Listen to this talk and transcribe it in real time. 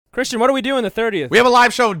Christian, what are we doing the 30th? We have a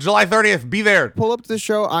live show July 30th. Be there. Pull up to the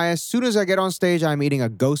show. As soon as I get on stage, I'm eating a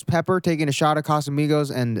ghost pepper, taking a shot of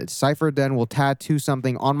Casamigos, and Cypher then will tattoo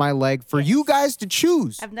something on my leg for you guys to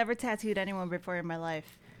choose. I've never tattooed anyone before in my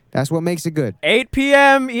life. That's what makes it good. 8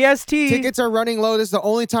 p.m. EST. Tickets are running low. This is the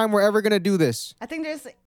only time we're ever going to do this. I think there's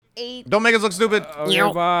 8. Don't make us look stupid. Okay,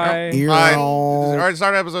 bye. Bye. All right,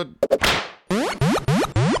 start the episode.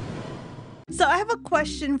 So I have a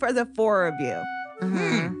question for the 4 of you.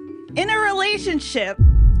 In a relationship,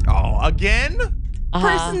 Oh, again?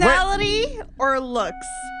 personality or looks?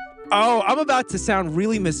 Oh, I'm about to sound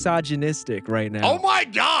really misogynistic right now. Oh my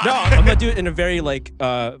God. No, I'm gonna do it in a very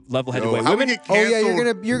level-headed way. How we Women, get Oh yeah,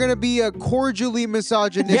 canceled? you're gonna be cordially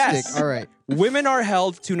misogynistic. Yes. All right. women are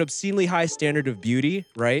held to an obscenely high standard of beauty,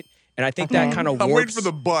 right? And I think that kind of warps. I'm waiting for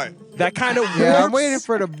the butt. That kind of warps. Yeah, I'm waiting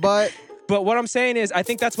for the butt. But what I'm saying is, I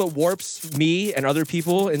think that's what warps me and other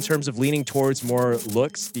people in terms of leaning towards more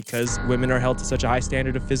looks, because women are held to such a high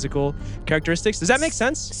standard of physical characteristics. Does that make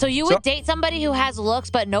sense? So you would date somebody who has looks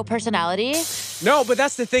but no personality? No, but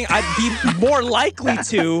that's the thing. I'd be more likely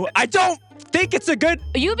to. I don't think it's a good.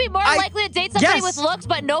 You'd be more likely to date somebody with looks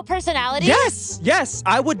but no personality? Yes.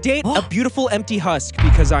 I would date a beautiful empty husk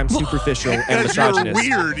because I'm superficial and You're misogynist.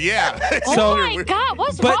 weird, yeah. Oh my God,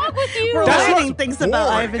 what's wrong with you? We're That's learning what- things about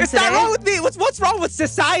Ivan It's today. not wrong with me. What's wrong with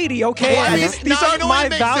society? Okay, Well, I mean, these aren't my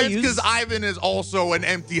values. Because Ivan is also an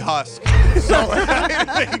empty husk. So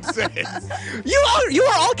it makes sense. You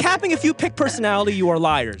are all capping. If you pick personality, you are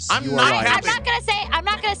liars. I'm You are not liars. I'm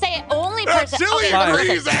not gonna say only Chili personality.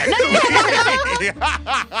 agrees, actually.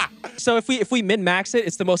 So if we min-max it,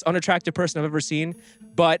 it's the most unattractive person I've ever seen.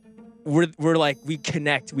 But we're like, we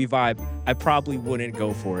connect, we vibe. I probably wouldn't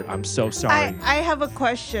go for it. I'm so sorry. I have a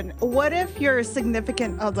question. What if your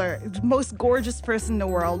significant other, most gorgeous person in the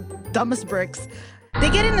world, dumbest bricks, they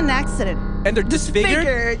get in an accident? And they're disfigured.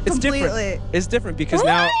 Disfigured It's completely. different. It's different because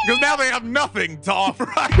now. Because now they have nothing to offer.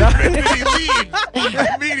 Immediately leave.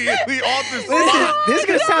 Immediately off the spot. This is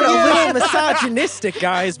gonna sound a little misogynistic,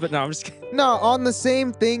 guys, but no, I'm just kidding. No, on the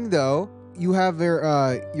same thing though, you have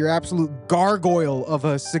your absolute gargoyle of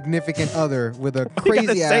a significant other with a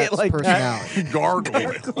crazy say ass it like that. personality.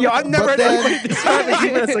 Gargoyle. Yo, I've never But heard then- anybody describe a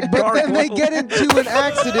human as a But then they gargoyle. get into an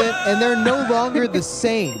accident and they're no longer the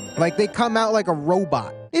same. Like they come out like a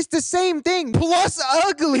robot. It's the same thing, plus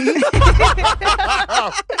ugly,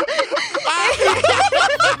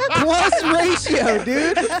 plus ratio,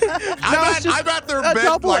 dude. I'd rather a bet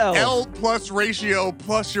double like L. L plus ratio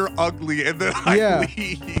plus you're ugly and then I Yeah.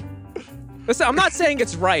 leave. Listen, I'm not saying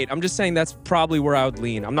it's right. I'm just saying that's probably where I would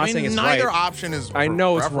lean. I'm not saying it's neither right. option is I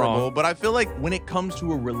know it's preferable, wrong. but I feel like when it comes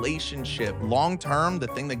to a relationship, long term, the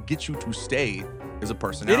thing that gets you to stay is a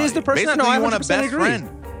personality. It is the personality. Basically, No, I you want a 100% best agree.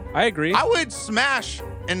 friend. I agree. I would smash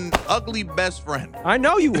an ugly best friend. I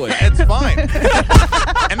know you would. It's fine.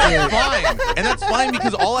 And that's fine. And that's fine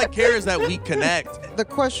because all I care is that we connect. The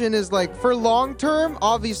question is like, for long term,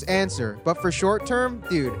 obvious answer, but for short term,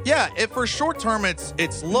 dude. Yeah, if for short term it's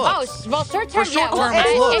looks. Oh, well, short term, For short yeah. term, well,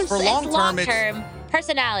 it's looks. it's- For it's long term, it's- long-term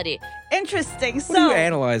personality. Interesting. What are you So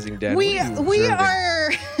analyzing, Dan? we What are you we observing? are.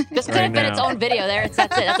 This could Right have been its now. own video. That's it.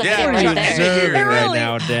 That's a Yeah, video What are you right there. observing right Really?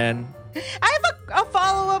 now, Dan? I have a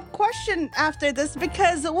follow-up question after this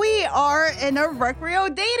because we are in a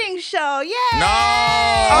Recreo dating show. Yay! No!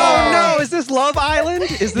 Oh no! Is this Love Island?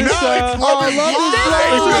 Is this? No, it's Love is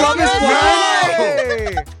Love is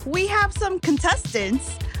Blind. Hey, We have some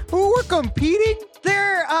contestants. who we're competing?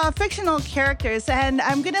 They're fictional characters, and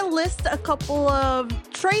I'm gonna list a couple of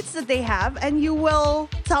traits that they have, and you will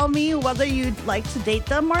tell me whether you'd like to date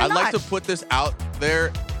them or I'd not. like to put this out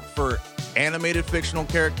there for animated fictional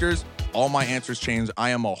characters. All my answers change. I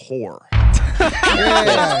am a whore.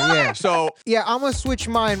 Yeah. So Yeah, I'm gonna switch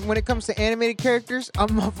mine. When it comes to animated characters,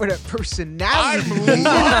 I'm up for that personality. I'm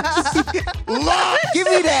lost. Lost. Give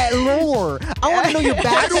me that lore. I want to know your I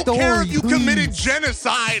backstory. don't care if you please. committed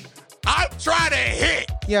genocide. I'm trying to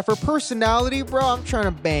hit. Yeah, for personality, bro, I'm trying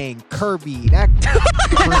to bang Kirby.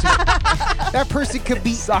 That person could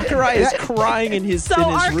be Sakurai is crying in his so in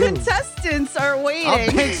his our room. contestants are I'll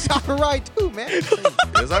waiting. bang Sakurai too, man. Yes,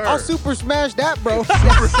 sir. I'll super smash that, bro.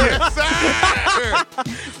 Yes, sir.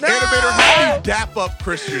 Animator, how do you dap up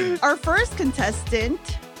Christian? Our first contestant,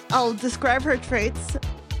 I'll describe her traits.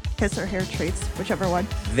 His or her traits, whichever one.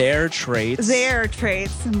 Their traits. Their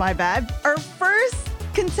traits, my bad. Our first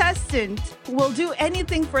contestant will do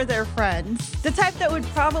anything for their friends. The type that would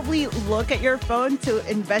probably look at your phone to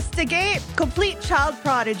investigate. Complete child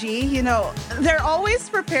prodigy, you know. They're always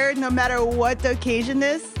prepared no matter what the occasion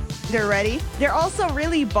is. They're ready. They're also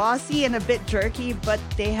really bossy and a bit jerky, but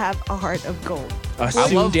they have a heart of gold. A love-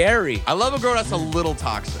 tsundere. I love a girl that's a little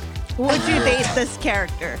toxic. Would you date this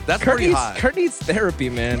character? That's Kurt pretty needs, hot. Kurt needs therapy,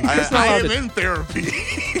 man. He's not I allowed am to- in therapy.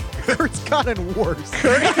 Kurt's gotten worse.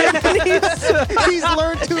 He's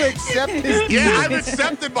learned to accept his Yeah, I've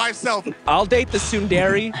accepted myself. I'll date the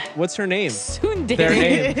tsundere. What's her name? Tsundere. Their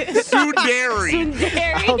name. Tsundere.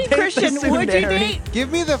 Tsundere. Christian, would you tsundere. date?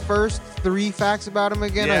 Give me the first 3 facts about him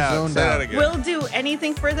again. I Yeah, zoned say that out. again. Will do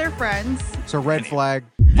anything for their friends. It's a red flag.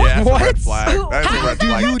 Yeah, that's a red What? flag. That's a red Do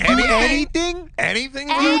flag. you do anything? Anything?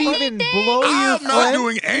 You'd Will? even blow your I'm not friend?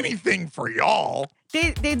 doing anything for y'all.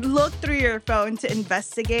 They'd look through your phone to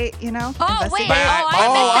investigate, you know? Oh, wait. Investigate.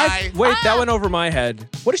 Bye. Wait, that went over my head.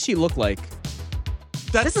 What does she look like?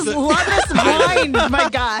 That's This is the- Loveless mind, my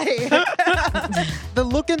guy. The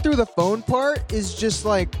looking through the phone part is just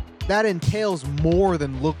like, that entails more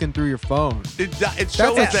than looking through your phone. It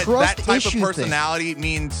shows a that trust that type of issue thing. personality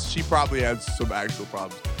means she probably has some actual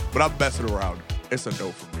problems. But I'm messing around. It's a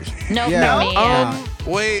no for me. No, Yeah. for me.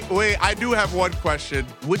 Yeah. Wait, I do have one question.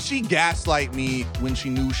 Would she gaslight me when she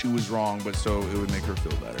knew she was wrong, but so it would make her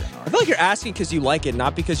feel better? I feel like you're asking because you like it,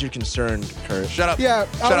 not because you're concerned, Kurt. Shut up. Yeah,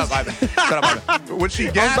 Shut up, Ivan. Shut up, Ivan. Would she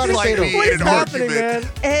about to say gaslight me to- What in is an happening,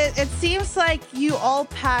 argument? It seems like you all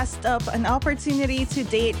passed up an opportunity to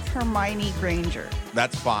date Hermione Granger.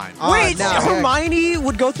 That's fine. Wait, no. Hermione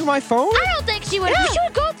would go through my phone? I don't think she would. She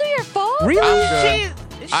would go through your phone. Really? I'm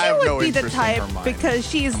She I have would no be the interest in type Hermione. because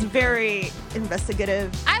she's very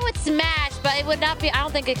investigative. I would smash, but it would not be. I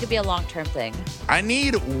don't think it could be a long-term thing. I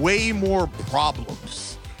need way more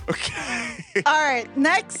problems. Okay. All right,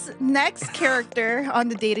 next character on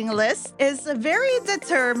the dating list is very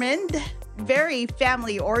determined, very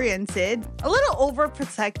family oriented, a little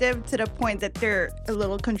overprotective to the point that they're a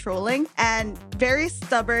little controlling, and very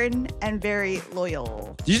stubborn and very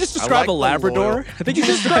loyal. Did you just I describe like a the Labrador? loyal. I think you You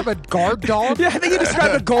just describe a guard dog? Yeah, I think you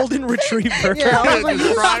described a golden retriever. Yeah, I was like,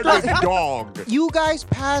 Describe a dog. You guys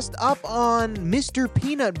passed up on Mr.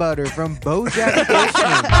 Peanut Butter from BoJack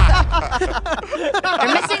Horseman.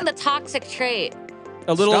 You're missing the toxic trait.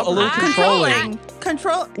 A little Stubborn. controlling.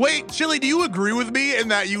 Control. Wait, Chili, do you agree with me in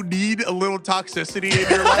that you need a little toxicity in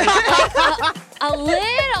your life? A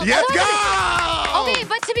little. Yes, Sort of. go! Okay,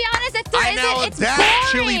 but to be honest, if there I now isn't, it's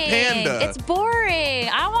adapt, boring. Chili Panda. It's boring.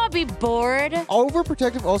 I don't want to be bored.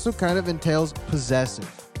 Overprotective also kind of entails possessive.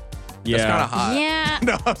 Yeah. That's kind of hot. Yeah.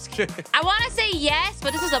 No, I'm just kidding. I want to say yes,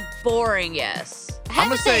 but this is a boring yes.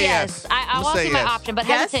 I'ma Hesitant say yes. yes. I I'ma want to say see my yes. option, but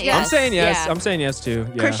Yes, hesitant yes. yes. I'm saying yes. Yeah. I'm saying yes too.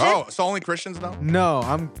 Yeah. Christian? Oh, so only Christians know? No,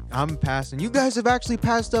 I'm passing. You guys have actually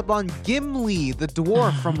passed up on Gimli, the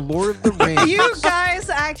dwarf from Lord of the Rings. You guys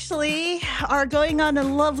actually are going on a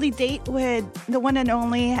lovely date with the one and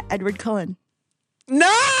only Edward Cullen. No!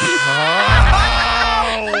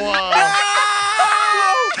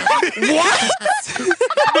 What?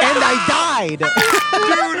 And I died. Dude,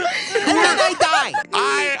 And I died.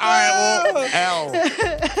 L.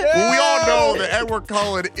 Well, we all know that Edward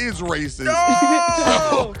Cullen is racist.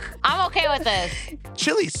 I'm okay with this.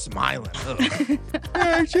 Chili's smiling. Ugh.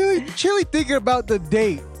 Yeah, Chili thinking about the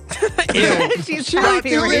date. She's Chili happy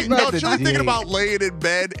thinking right now. about No, the Chili thinking date. about laying in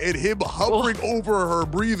bed and him hovering over her,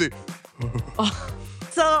 breathing.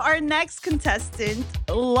 So our next contestant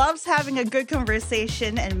loves having a good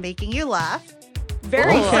conversation and making you laugh.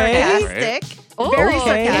 Very Okay. sarcastic. Ooh, Very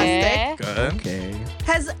okay. sarcastic. Good. Okay.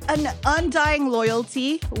 Has an undying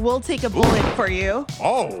loyalty. Will take a bullet for you.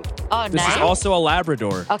 Oh. Oh, This nice. is also a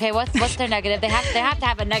Labrador. Okay, what's their negative? They have to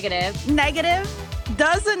have a negative. Negative.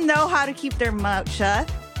 Doesn't know how to keep their mouth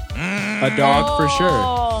shut A dog for sure.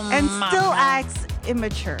 Oh, and mama. still acts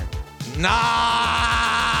immature.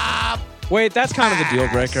 Nah. Wait, that's kind of a deal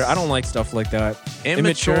breaker. I don't like stuff like that.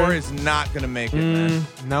 Immature is not gonna make it, man.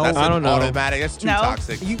 No, That's I don't know. automatic. That's too No.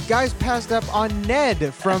 toxic. You guys passed up on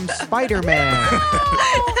Ned from Spider-Man.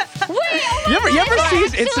 You ever see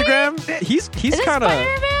his Actually? Instagram? He's Is it kind of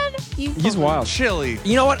Spider-Man? he's wild. Chili.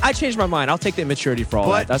 You know what? I changed my mind. I'll take the immaturity for all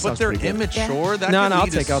that. That But sounds they're pretty good. immature. That No, could no, I'll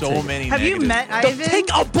lead to take so it. many Have you negatives. met They'll Ivan? take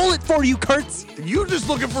a bullet for you, Kurtz. You just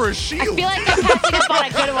looking for a I shield. feel like I'm passing up on a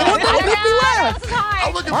good one. I don't know. This is hard.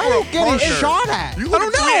 I'm looking Why for are a you getting partner. shot at? You I don't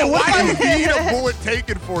looking for- know. Why What do if you need a bullet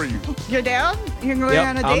taken for you? You're down? You're going Yep,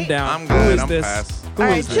 on a I'm date? down. I'm Who good. is I'm this? past. Who All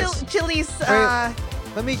is right, this? Chili's.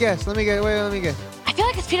 Let me guess. Let me guess. I feel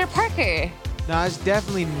like it's Peter Parker. No, it's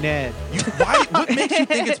definitely Ned. Why? What makes you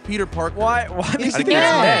think it's Peter Parker? Why makes He's you think the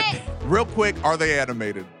it's guy. Ned? Real quick, are they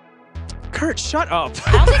animated? Kurt, shut up.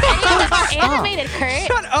 I don't think any of us are animated, Kurt.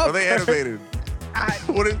 Shut up. Are they Kurt. animated?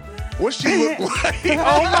 What she look like?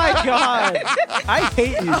 Oh my god. I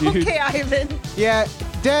hate you, dude. Okay, Ivan. Yeah,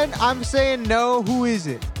 Den, I'm saying no. Who is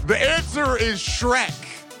it? The answer is Shrek.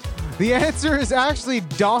 The answer is actually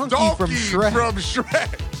Donkey from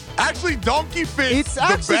Shrek. Actually, Donkey fits It's the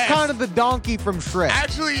actually best. kind of the Donkey from Shrek.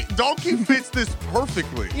 Actually, Donkey fits this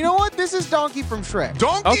perfectly. You know what? This is Donkey from Shrek.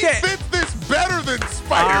 Donkey fits this better than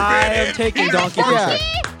Spider-Man. I am taking Donkey from Yeah.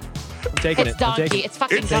 Shrek. I'm taking It's it. I'm Donkey. taking It's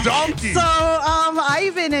fucking It's Donkey. Donkey. So,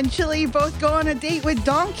 Ivan and Chili both go on a date with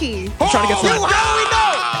Donkey. I'm trying to get some-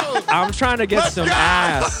 Let's go! I'm trying to get Let's some go!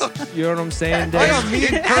 ass. You know what I'm saying, I got Dave? me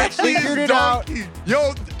and Kurt Actually, figured it's it out. Donkey.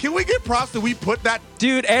 Yo, can we get props that we put that?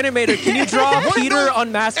 Dude, animator, can you draw What Peter the-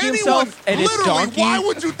 unmasking anyone- himself and it's literally, Donkey? Why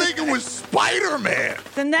would you think it was Spider-Man?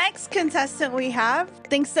 The next contestant we have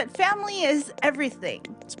thinks that family is everything.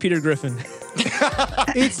 It's Peter Griffin.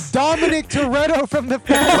 It's Dominic Toretto from the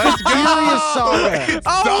Fast and Let's go! Furious saga.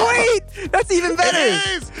 Oh, wait! That's even better.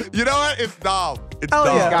 It is. You know what? It's Dom. It's Oh,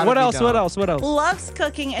 Dom. yeah. gotta What be else? Dom. What else? What else? Loves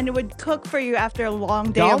cooking and would cook for you after a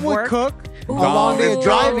long day Dom of would work. cook a Dom long day is of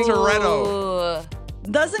Dom driving. Toretto.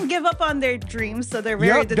 Doesn't give up on their dreams, so they're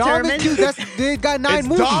very Yep, Dom determined. is dude. They got 9 It's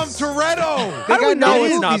movies. Dom Toretto. They How do we got know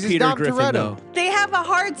 9 it's not movies. It's Peter Dom Griffin, Toretto. though? They have a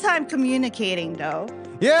hard time communicating, though.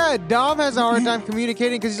 Yeah, Dom has a hard time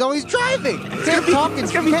communicating because he's always driving. Instead of talking,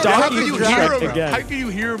 it's gonna be can't Donkey How talk can and you Shrek hear drive. him? again. How can you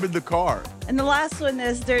hear him in the car? And the last one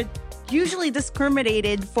is they're usually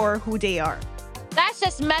discriminated for who they are. That's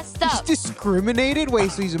just messed He's up. discriminated?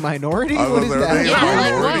 Wait, so he's a minority? I What love is that. that?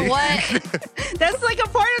 Yeah, Minority. like what? That's like a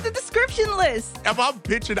part of the description list. If I'm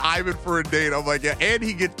pitching Ivan for a date, I'm like, yeah, and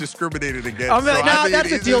he gets discriminated against. I'm like, so I nah, think that's a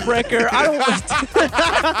he's- deal breaker. I don't.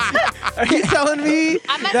 Are you telling me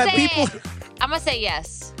I'm gonna that say. people? I'm gonna say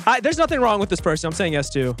yes. There's nothing wrong with this person. I'm saying yes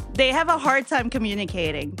too. They have a hard time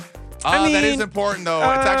communicating. Oh, that is mean, important though.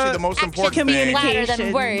 It's actually the most Actually, important thing. Louder than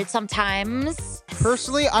Communication. words sometimes.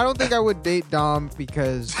 Personally, I don't think I would date Dom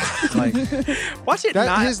because, like, Watch it That-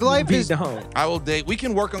 not his life be is- known. I will date. We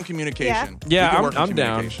can work on communication. Yeah, We can I'm- work on I'm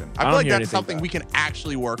down. communication. I I don't feel like hear that's anything something bad. we can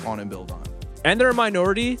actually work on and build on. And they're a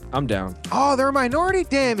minority. I'm down. oh, they're a minority?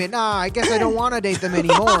 Damn it. Nah, I guess I don't want to date them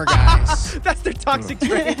anymore, guys. That's their toxic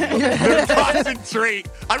trait. Their toxic trait.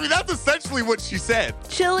 I mean, that's essentially what she said.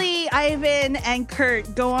 Chili, Ivan, and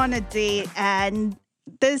Kurt go on a date, and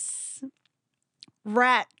this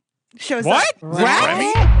rat shows What? up.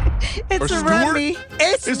 Remy? It's Or Stuart? Remy.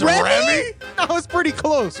 It's Remy? That was pretty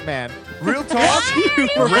close, man. Real talk?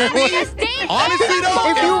 Remy? Just date Honestly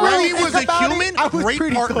though, If if you really Remy was think a about it, human, I was great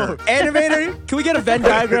pretty partner. close. Animator, can we get a Venn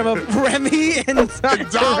diagram of Remy and Dom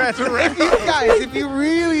Toretto? Toretto. Guys, if you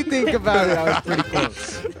really think about it, I was pretty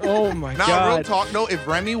close. Oh my Nah, god. real talk. No, if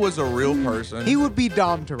Remy was a real person He would be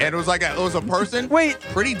Dom Toretto. and it was like it was a person, Wait.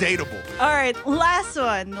 pretty dateable. All right, last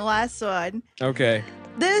one. Okay.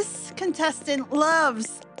 This contestant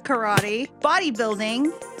loves karate,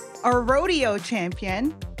 bodybuilding, a rodeo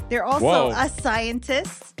champion. They're also Whoa. a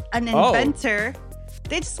scientist, an Oh. inventor.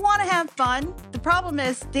 They just want to have fun. The problem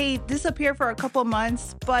is they disappear for a couple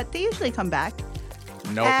months, but they usually come back.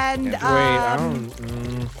 Nope. And Can't Wait, I Um,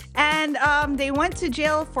 don't. And they went to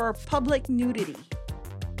jail for public nudity.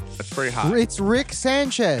 That's pretty hot. It's Rick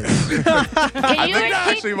Sanchez. Can I you think that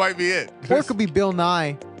repeat? actually might be it. or it could be Bill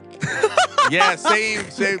Nye. Yeah, same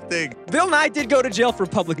thing. Bill Nye did go to jail for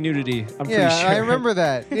public nudity. I'm Yeah, pretty sure. I remember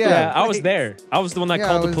that. Yeah, Yeah, I was there. I was the one that Yeah,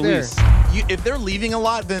 called I the was police. If they're leaving a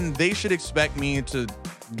lot, then they should expect me to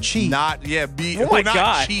Cheat. not be Oh my not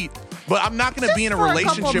God. cheat. But I'm not gonna Just be in a for a couple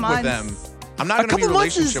relationship with them. months. I'm not A gonna be in a couple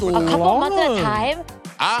months is relationship with A them. couple months at a Long.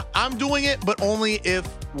 time. I'm doing it, but only if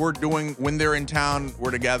when they're in town,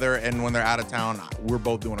 we're together, and when they're out of town, we're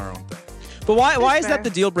both doing our own thing. But why That's is that fair. the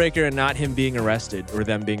deal breaker and not him being arrested or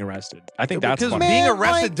them being arrested? I think that's because fun. being Man,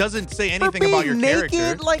 arrested like, doesn't say For anything being about your naked,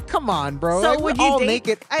 character. like, come on, bro. So Like, would we're you all date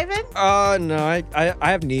naked. Ivan? No, I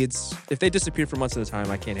have needs. If they disappear for months at a time,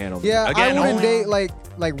 I can't handle them. Yeah, Again, I wouldn't only- date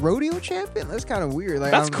like rodeo champion. That's kind of weird.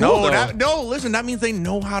 Like, That's I don't cool. know. though. Listen, that means they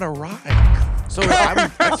know how to ride. So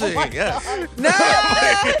that's a yes.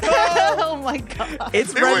 Oh my god.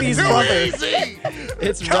 It's It was Remy's too brother. easy.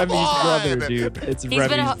 It's Come Remy's on. brother, dude. It's He's been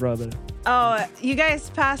Remy's a- brother. Oh, you guys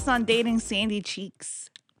passed on dating Sandy Cheeks.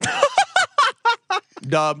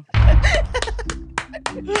 Dub.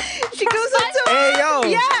 She goes into Hey, yo.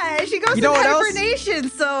 Yeah, she goes You know into what else? hibernation.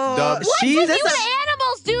 So Dub. She's You and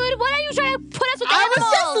animals, dude. What are you trying to put us with I was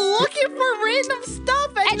animals? just looking for random stuff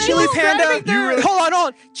and And then Chili describing Panda. their- Hold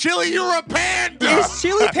on. Chili, you're a panda. Is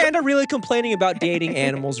Chili Panda really complaining about dating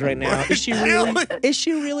animals right now? Is she really? Is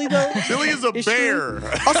she really though? Chili is a bear.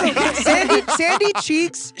 Also, Sandy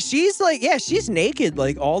Cheeks, she's like, yeah, she's naked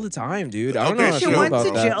like all the time, dude. I don't know how She I feel went about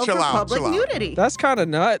to that. jail for Chill out, public chill out. nudity. That's kind of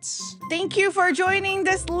nuts. Thank you for joining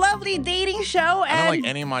this lovely dating show. I don't And like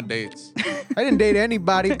any of my dates. I didn't date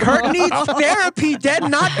anybody. Kurt needs therapy, dead,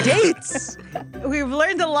 not dates. we've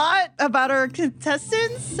learned a lot about our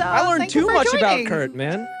contestants. So I learned thank you too for much about joining. Kurt,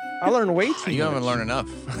 man. I learned way too You much. haven't learned enough.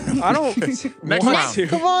 I don't Next want round. to.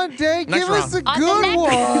 Come on, Dave. Next Give us a round. On good the next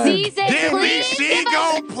one. season, Give me please give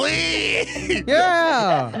us, Shigo, please.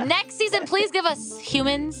 Yeah. next season, please give us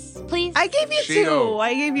humans, please. I gave you Shigo. two.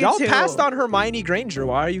 I gave you Y'all two. passed on Hermione Granger.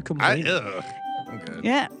 Why are you complaining? Okay.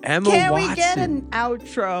 Yeah. Emma Can we Watson. get an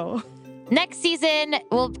outro? Next season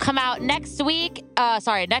will come out next week.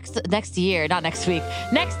 Next year, not next week.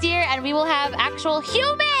 Next year, and we will have actual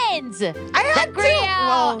humans. I had The two. Griot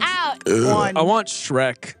Well, out. one. I want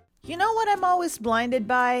Shrek. You know what I'm always blinded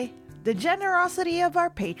by? The generosity of our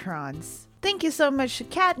patrons. Thank you so much to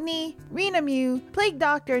Katney, Rena Mew, Plague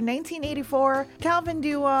Doctor 1984, Calvin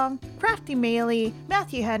Duong, Crafty Maley,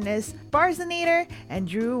 Matthew Hennis, Barzinator, and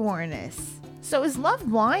Drew Warnes. So is love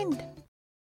blind?